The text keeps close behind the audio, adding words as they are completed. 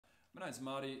My name's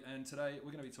Marty, and today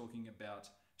we're going to be talking about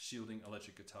shielding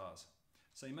electric guitars.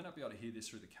 So you may not be able to hear this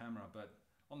through the camera, but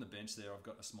on the bench there I've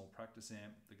got a small practice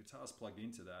amp. The guitar's plugged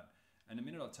into that, and the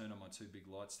minute I turn on my two big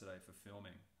lights today for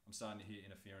filming, I'm starting to hear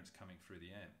interference coming through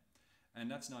the amp. And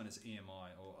that's known as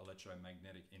EMI, or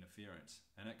electromagnetic interference,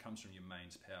 and that comes from your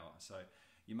mains power. So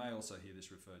you may also hear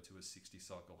this referred to as 60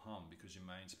 cycle hum, because your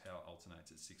mains power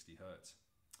alternates at 60 Hertz.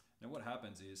 Now what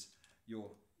happens is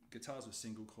your guitars with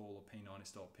single coil or P90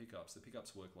 style pickups, the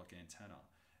pickups work like antenna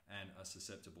and are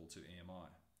susceptible to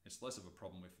EMI. It's less of a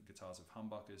problem with guitars with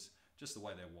humbuckers, just the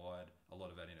way they're wired, a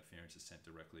lot of that interference is sent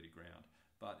directly to ground.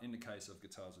 But in the case of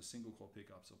guitars with single coil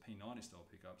pickups or P90 style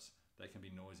pickups, they can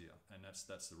be noisier, and that's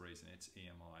the reason. It's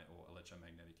EMI, or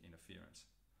electromagnetic interference.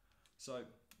 So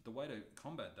the way to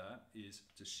combat that is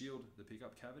to shield the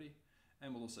pickup cavity,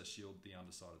 and we'll also shield the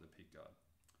underside of the pickguard.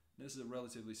 This is a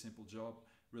relatively simple job,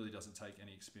 really doesn't take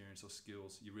any experience or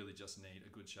skills. You really just need a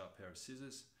good sharp pair of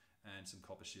scissors and some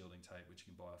copper shielding tape, which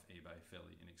you can buy off eBay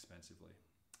fairly inexpensively.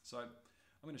 So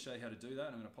I'm going to show you how to do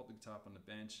that. I'm going to pop the guitar up on the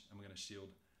bench, and we're going to shield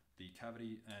the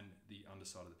cavity and the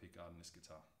underside of the pickguard in this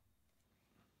guitar.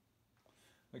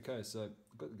 Okay, so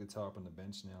I've got the guitar up on the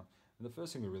bench now, and the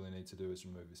first thing we really need to do is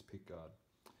remove this pickguard.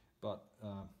 But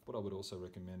what I would also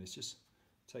recommend is just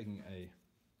taking a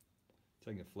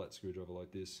flat screwdriver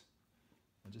like this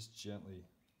and just gently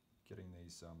getting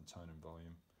these tone and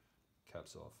volume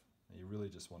caps off. And you really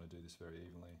just want to do this very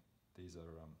evenly. These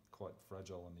are quite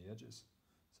fragile on the edges,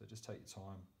 so just take your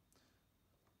time.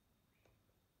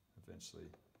 Eventually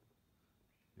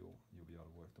you'll be able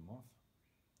to work them off.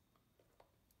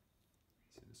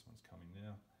 See, this one's coming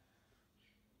now.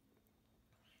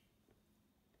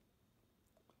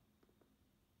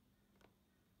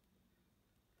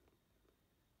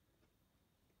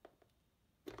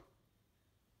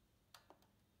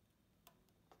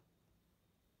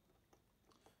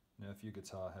 Now, if your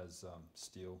guitar has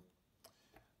steel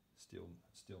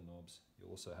knobs, you'll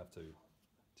also have to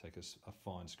take a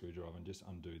fine screwdriver and just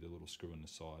undo the little screw in the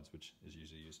sides, which is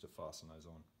usually used to fasten those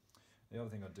on. The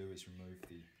other thing I do is remove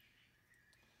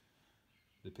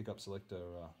the pickup selector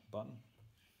button,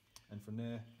 and from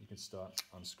there you can start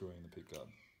unscrewing the pickguard.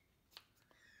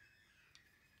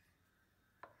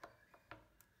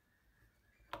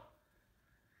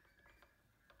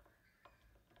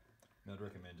 Now, I'd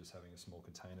recommend just having a small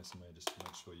container somewhere just to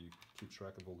make sure you keep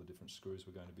track of all the different screws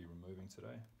we're going to be removing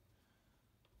today.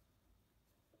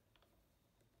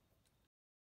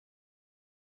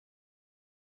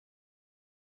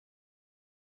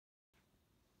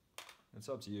 It's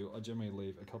up to you. I generally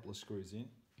leave a couple of screws in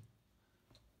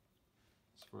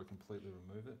just before I completely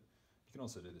remove it. You can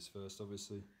also do this first,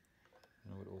 obviously,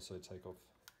 and I would also take off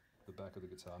the back of the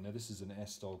guitar. Now, this is an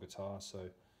S-style guitar, so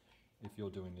if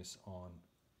you're doing this on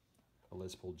a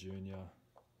Les Paul Junior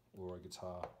or a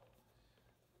guitar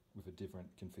with a different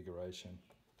configuration,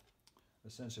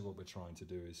 essentially what we're trying to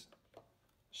do is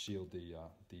shield the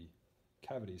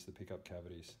cavities, the pickup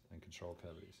cavities and control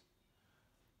cavities.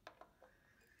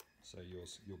 So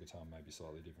your guitar may be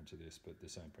slightly different to this, but the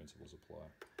same principles apply.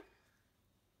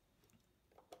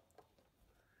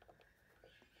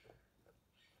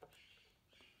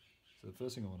 So the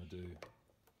first thing I want to do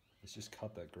is just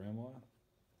cut that ground wire.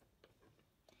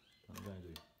 I'm going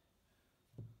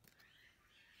to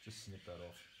just snip that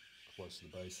off close to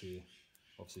the base here.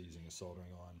 Obviously using a soldering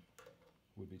iron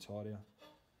would be tidier,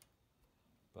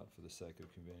 but for the sake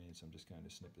of convenience I'm just going to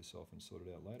snip this off and sort it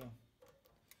out later.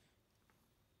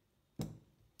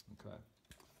 Okay,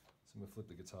 so I'm going to flip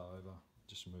the guitar over,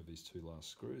 just remove these two last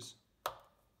screws.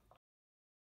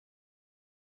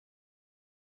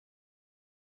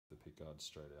 The pickguard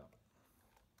straight out.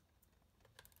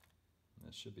 And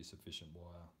there should be sufficient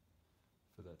wire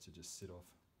for that to just sit off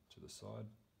to the side.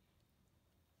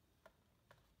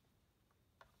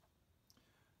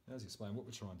 Now, as explained, what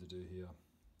we're trying to do here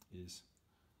is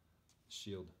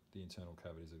shield the internal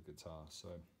cavities of the guitar. So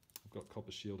I've got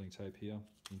copper shielding tape here.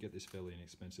 You can get this fairly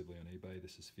inexpensively on eBay.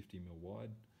 This is 50mm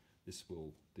wide. This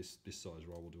size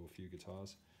roll will do a few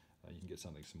guitars. You can get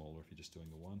something smaller if you're just doing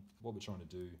the one. What we're trying to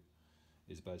do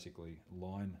is basically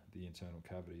line the internal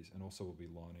cavities, and also we'll be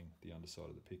lining the underside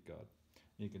of the pickguard.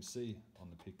 You can see on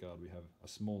the pickguard we have a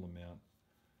small amount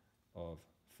of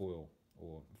foil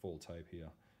or foil tape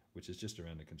here, which is just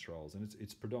around the controls, and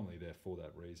it's predominantly there for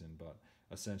that reason, but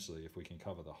essentially if we can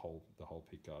cover the whole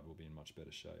pickguard, we'll be in much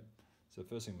better shape. So the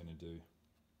first thing I'm going to do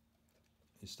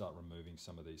is start removing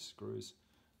some of these screws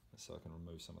so I can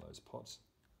remove some of those pots.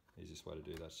 The easiest way to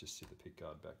do that is just sit the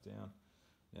pickguard back down.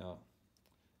 Now,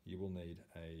 you will need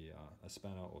a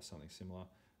spanner or something similar.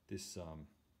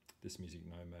 This Music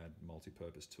Nomad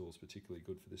multi-purpose tool is particularly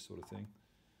good for this sort of thing.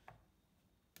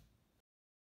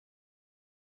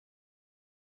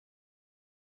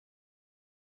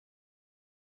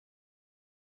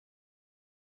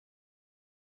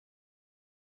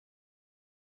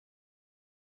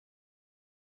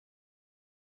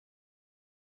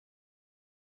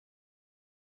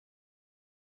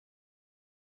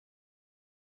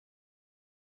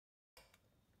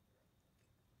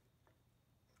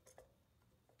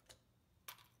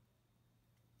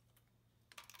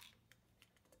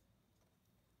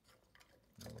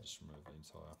 just remove the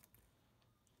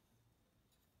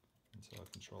entire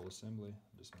control assembly,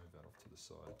 just move that off to the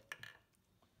side.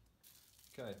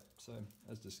 Okay, so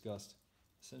as discussed,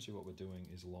 essentially what we're doing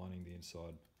is lining the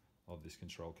inside of this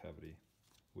control cavity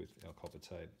with our copper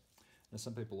tape. Now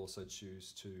some people also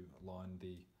choose to line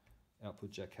the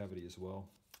output jack cavity as well.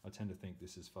 I tend to think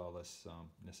this is far less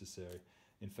necessary.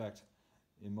 In fact,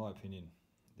 in my opinion,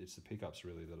 it's the pickups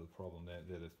really that are the problem.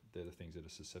 They're the things that are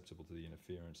susceptible to the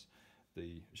interference.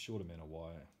 The short amount of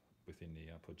wire within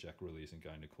the output jack really isn't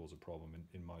going to cause a problem.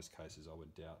 In most cases, I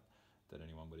would doubt that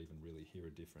anyone would even really hear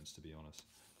a difference, to be honest.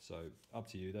 So up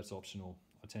to you, that's optional.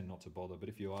 I tend not to bother, but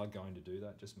if you are going to do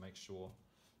that, just make sure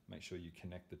you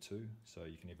connect the two. So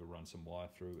you can either run some wire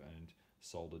through and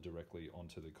solder directly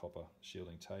onto the copper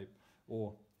shielding tape,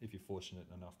 or if you're fortunate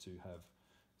enough to have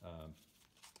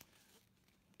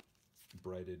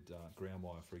braided ground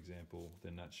wire, for example,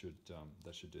 then that should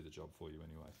do the job for you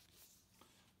anyway.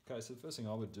 Okay, so the first thing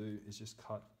I would do is just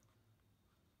cut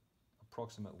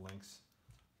approximate lengths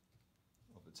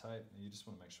of the tape, and you just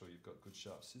want to make sure you've got good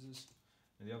sharp scissors.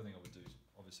 And the other thing I would do,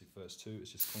 obviously first too,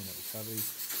 is just clean out the cavity.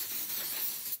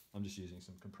 I'm just using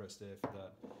some compressed air for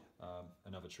that.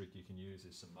 Another trick you can use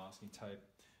is some masking tape,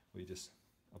 where you just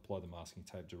apply the masking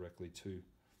tape directly to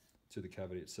the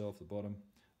cavity itself, the bottom,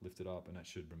 lift it up, and that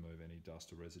should remove any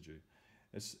dust or residue.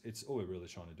 It's all we're really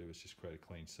trying to do is just create a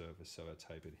clean surface so our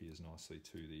tape adheres nicely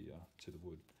to the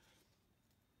wood.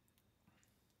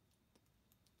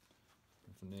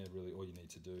 And from there, really all you need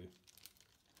to do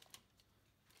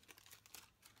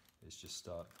is just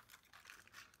start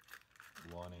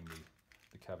lining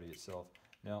the cavity itself.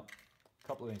 Now, a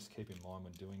couple of things to keep in mind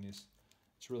when doing this.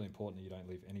 It's really important that you don't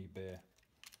leave any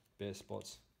bare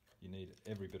spots. You need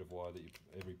every bit of wire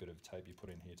every bit of tape you put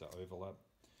in here to overlap.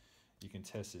 You can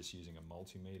test this using a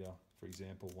multimeter, for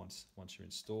example. Once you're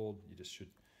installed, you just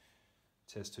should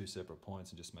test two separate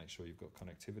points and just make sure you've got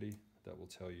connectivity. That will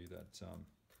tell you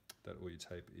that all your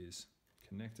tape is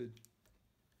connected.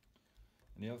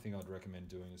 And the other thing I'd recommend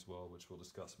doing as well, which we'll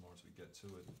discuss more as we get to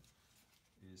it,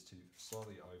 is to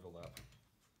slightly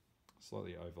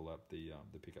overlap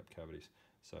the pickup cavities.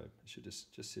 So it should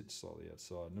just sit slightly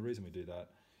outside. And the reason we do that,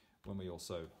 when we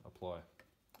also apply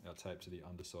our tape to the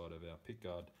underside of our pick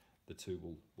guard, the two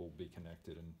will be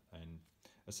connected, and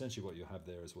essentially what you'll have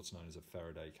there is what's known as a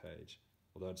Faraday cage.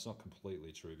 Although it's not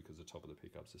completely true because the top of the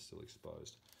pickups are still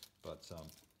exposed, but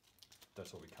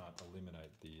that's why we can't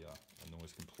eliminate the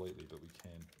noise completely, but we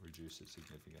can reduce it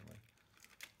significantly.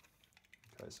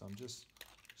 Okay, so I'm just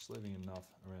leaving enough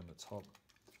around the top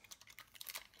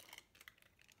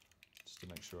just to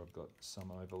make sure I've got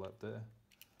some overlap there.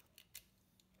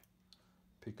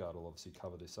 Pickguard will obviously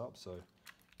cover this up, so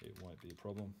it won't be a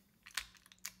problem.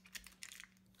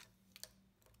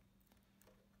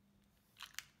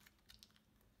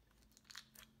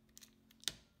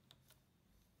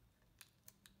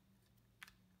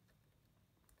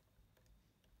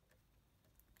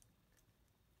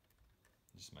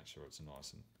 Just make sure it's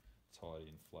nice and tidy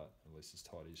and flat, at least as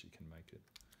tidy as you can make it.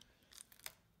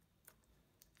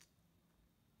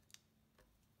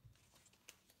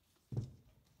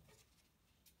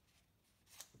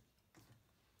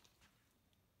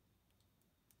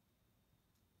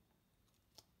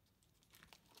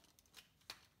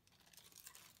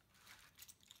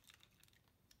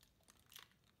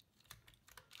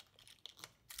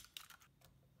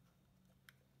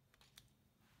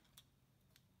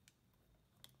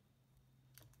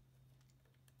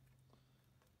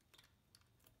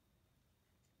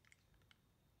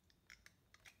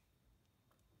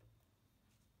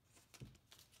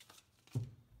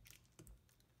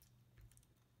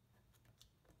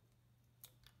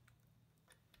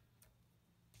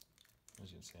 As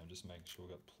you can see, I'm just making sure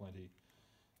we've got plenty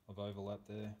of overlap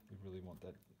there. We really want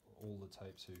that all the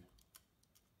tape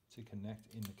to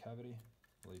connect in the cavity,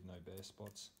 leave no bare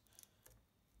spots.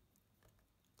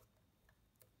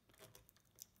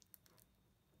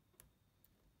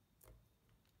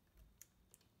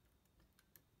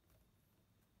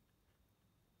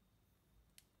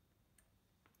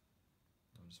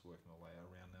 I'm just working my way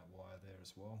around that wire there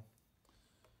as well.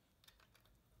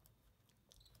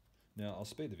 Now I'll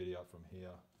speed the video up from here.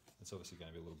 It's obviously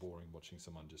going to be a little boring watching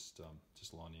someone just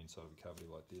line the inside of a cavity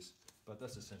like this, but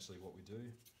that's essentially what we do.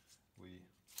 We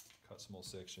cut small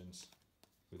sections,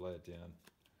 we lay it down,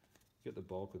 get the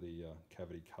bulk of the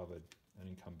cavity covered, and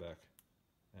then come back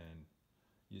and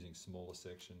using smaller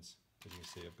sections. As you can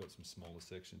see, I've got some smaller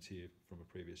sections here from a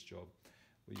previous job.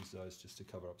 We use those just to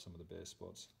cover up some of the bare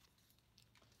spots.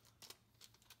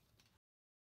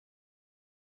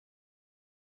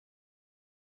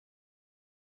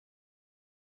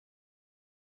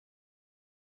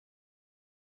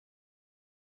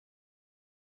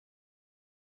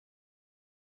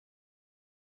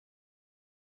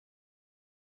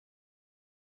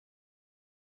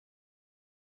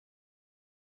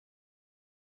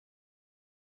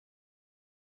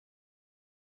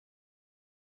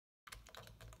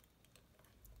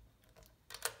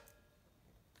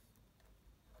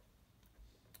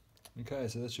 Okay,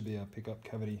 so that should be our pickup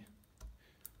cavity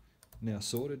now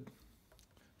sorted.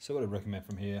 So what I'd recommend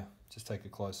from here, just take a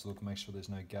close look, make sure there's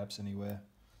no gaps anywhere.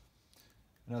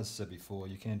 And as I said before,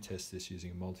 you can test this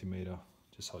using a multimeter.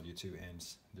 Just hold your two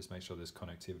ends, just make sure there's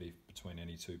connectivity between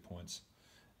any 2 points,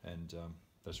 and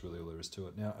that's really all there is to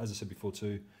it. Now, as I said before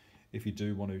too, if you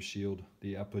do want to shield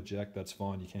the output jack, that's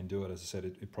fine, you can do it. As I said,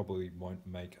 it probably won't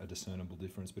make a discernible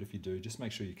difference, but if you do, just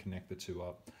make sure you connect the two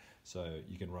up. So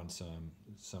you can run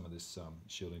some of this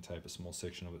shielding tape, a small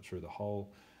section of it, through the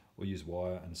hole, or use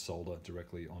wire and solder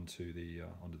directly onto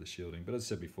the shielding. But as I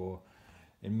said before,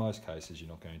 in most cases, you're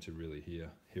not going to really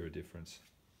hear a difference.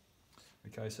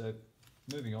 Okay, so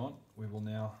moving on, we will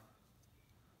now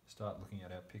start looking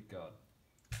at our pick guard.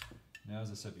 Now,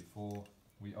 as I said before,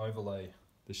 we overlay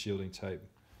the shielding tape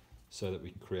so that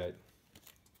we can create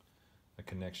a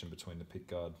connection between the pick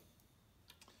guard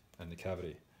and the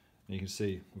cavity. And you can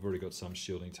see we've already got some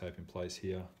shielding tape in place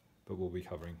here, but we'll be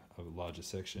covering a larger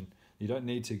section. You don't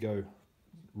need to go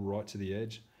right to the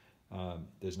edge.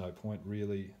 There's no point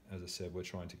really. As I said, we're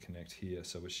trying to connect here,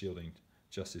 so we're shielding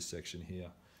just this section here.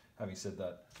 Having said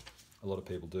that, a lot of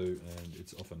people do, and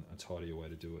it's often a tidier way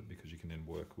to do it because you can then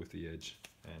work with the edge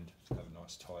and have a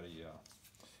nice tidy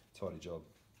job.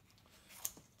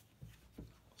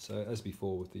 So as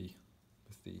before with the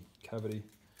cavity,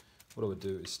 what I would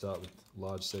do is start with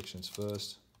large sections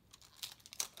first.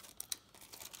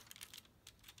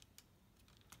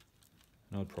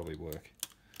 And I'd probably work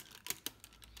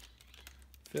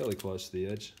fairly close to the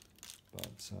edge,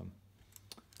 but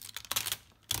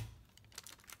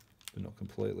not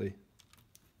completely.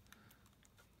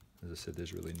 As I said,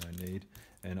 there's really no need.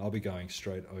 And I'll be going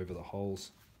straight over the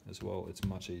holes as well. It's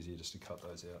much easier just to cut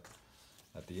those out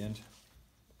at the end.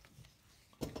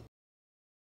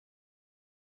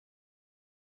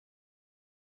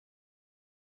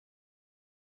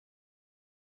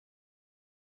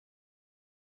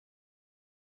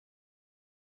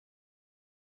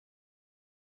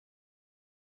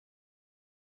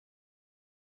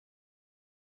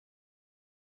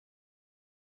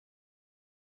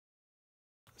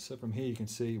 So from here you can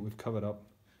see we've covered up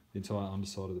the entire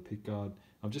underside of the pick guard.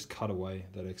 I've just cut away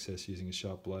that excess using a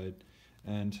sharp blade,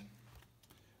 and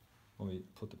when we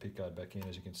put the pick guard back in,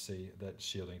 as you can see, that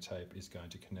shielding tape is going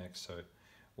to connect. So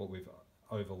what we've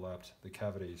overlapped, the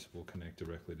cavities will connect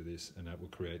directly to this, and that will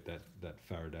create that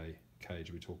Faraday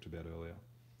cage we talked about earlier.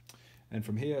 And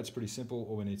from here it's pretty simple.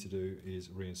 All we need to do is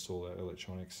reinstall our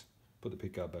electronics, put the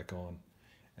pick guard back on,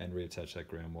 and reattach that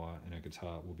ground wire, and our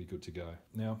guitar will be good to go.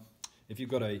 Now, if you've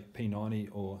got a P90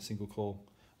 or single-coil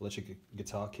electric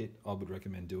guitar kit, I would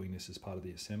recommend doing this as part of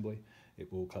the assembly. It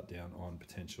will cut down on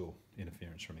potential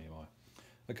interference from EMI.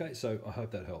 Okay, so I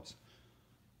hope that helps.